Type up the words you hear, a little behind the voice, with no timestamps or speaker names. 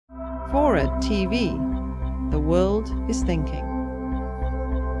FORA.tv. The world is thinking.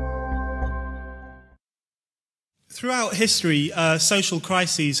 Throughout history, social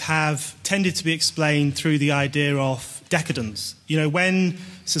crises have tended to be explained through the idea of decadence. You know, when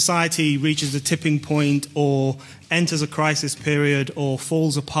society reaches a tipping point or enters a crisis period or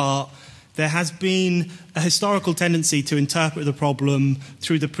falls apart, there has been a historical tendency to interpret the problem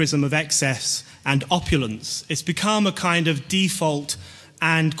through the prism of excess and opulence. It's become a kind of default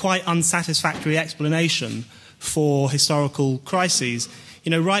and quite unsatisfactory explanation for historical crises.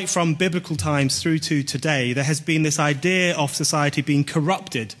 You know, right from biblical times through to today, there has been this idea of society being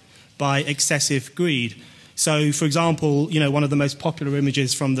corrupted by excessive greed. So, for example, you know, one of the most popular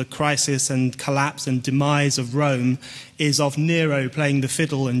images from the crisis and collapse and demise of Rome is of Nero playing the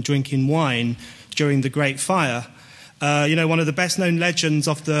fiddle and drinking wine during the Great Fire. You know, one of the best-known legends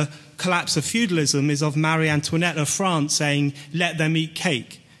of the collapse of feudalism is of Marie Antoinette of France saying, "Let them eat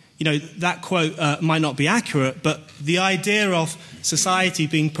cake." You know, that quote might not be accurate, but the idea of society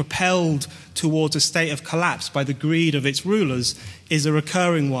being propelled towards a state of collapse by the greed of its rulers is a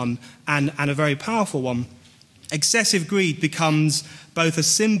recurring one and a very powerful one. Excessive greed becomes both a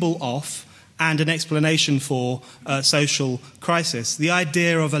symbol of and an explanation for social crisis. The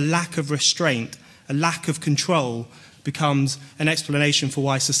idea of a lack of restraint, a lack of control, becomes an explanation for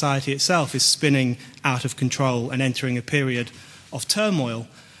why society itself is spinning out of control and entering a period of turmoil.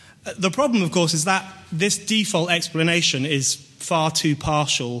 The problem, of course, is that this default explanation is far too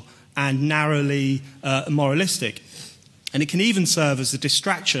partial and narrowly moralistic. And it can even serve as a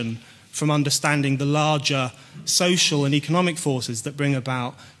distraction from understanding the larger social and economic forces that bring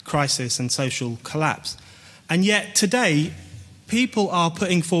about crisis and social collapse. And yet today, people are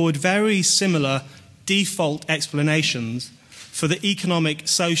putting forward very similar default explanations for the economic,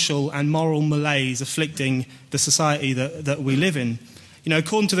 social and moral malaise afflicting the society that we live in. You know,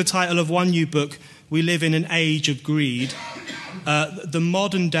 according to the title of one new book, we live in an age of greed. The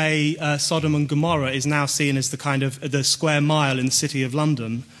modern day Sodom and Gomorrah is now seen as the kind of the square mile in the city of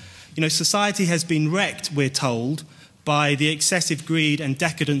London. You know, society has been wrecked, we're told, by the excessive greed and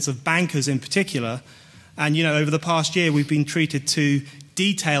decadence of bankers in particular. And, you know, over the past year, we've been treated to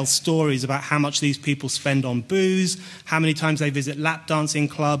detailed stories about how much these people spend on booze, how many times they visit lap dancing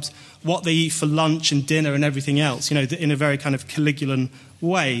clubs, what they eat for lunch and dinner and everything else, you know, in a very kind of Caligulan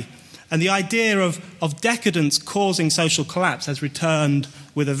way. And the idea of decadence causing social collapse has returned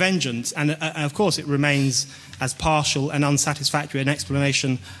with a vengeance. And of course, it remains as partial and unsatisfactory an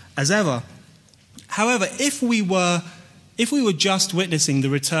explanation as ever. However, if we were just witnessing the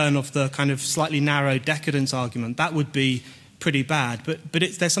return of the kind of slightly narrow decadence argument, that would be pretty bad. But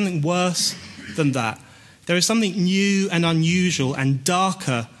there's something worse than that. There is something new and unusual and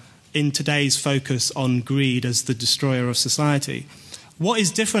darker in today's focus on greed as the destroyer of society. What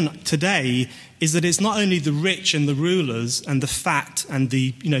is different today is that it's not only the rich and the rulers and the fat and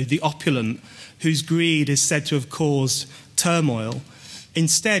the opulent whose greed is said to have caused turmoil.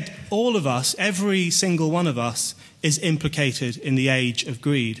 Instead, all of us, every single one of us, is implicated in the age of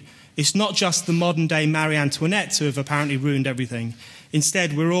greed. It's not just the modern-day Marie Antoinettes who have apparently ruined everything.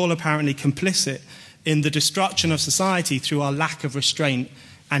 Instead, we're all apparently complicit in the destruction of society through our lack of restraint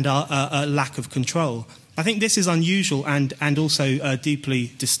and our lack of control. I think this is unusual and also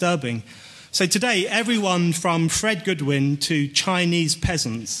deeply disturbing. So today, everyone from Fred Goodwin to Chinese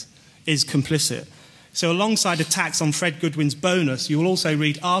peasants is complicit. So alongside attacks on Fred Goodwin's bonus, you will also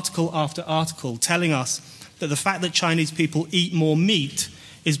read article after article telling us that the fact that Chinese people eat more meat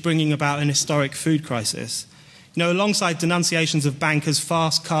is bringing about an historic food crisis. You know, alongside denunciations of bankers'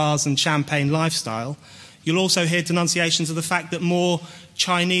 fast cars and champagne lifestyle, you'll also hear denunciations of the fact that more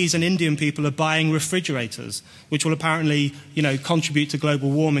Chinese and Indian people are buying refrigerators, which will apparently, you know, contribute to global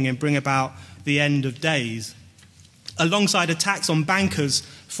warming and bring about the end of days. Alongside attacks on bankers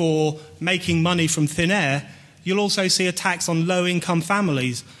for making money from thin air, you'll also see attacks on low-income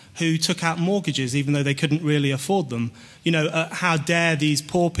families who took out mortgages even though they couldn't really afford them. You know, how dare these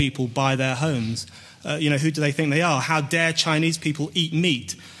poor people buy their homes? You know, who do they think they are? How dare Chinese people eat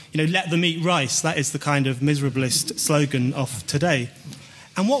meat? You know, let them eat rice. That is the kind of miserablest slogan of today.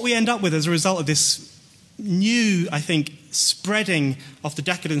 And what we end up with as a result of this new, I think, spreading of the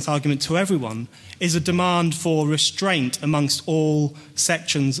decadence argument to everyone is a demand for restraint amongst all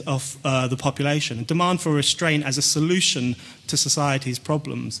sections of the population, a demand for restraint as a solution to society's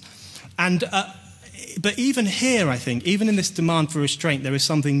problems. And but even here, I think, even in this demand for restraint, there is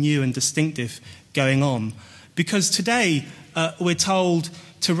something new and distinctive going on. Because today, we're told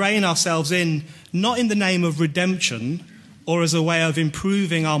to rein ourselves in, not in the name of redemption or as a way of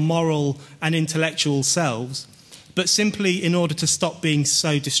improving our moral and intellectual selves, but simply in order to stop being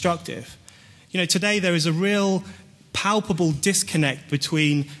so destructive. Today there is a real palpable disconnect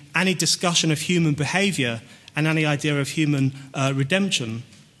between any discussion of human behaviour and any idea of human redemption.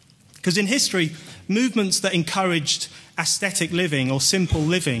 Because in history, movements that encouraged aesthetic living or simple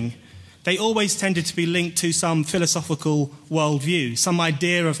living, they always tended to be linked to some philosophical worldview, some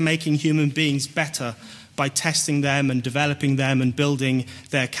idea of making human beings better by testing them and developing them and building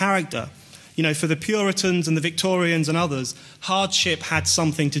their character. For the Puritans and the Victorians and others, hardship had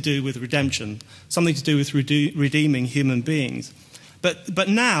something to do with redemption, something to do with redeeming human beings. But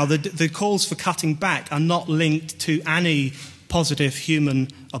now the calls for cutting back are not linked to any positive human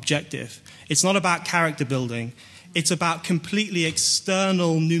objective. It's not about character building. It's about completely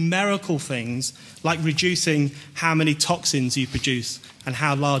external numerical things like reducing how many toxins you produce and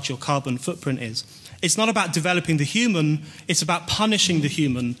how large your carbon footprint is. It's not about developing the human, it's about punishing the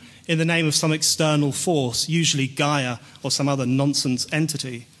human in the name of some external force, usually Gaia or some other nonsense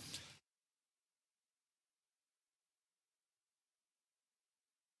entity.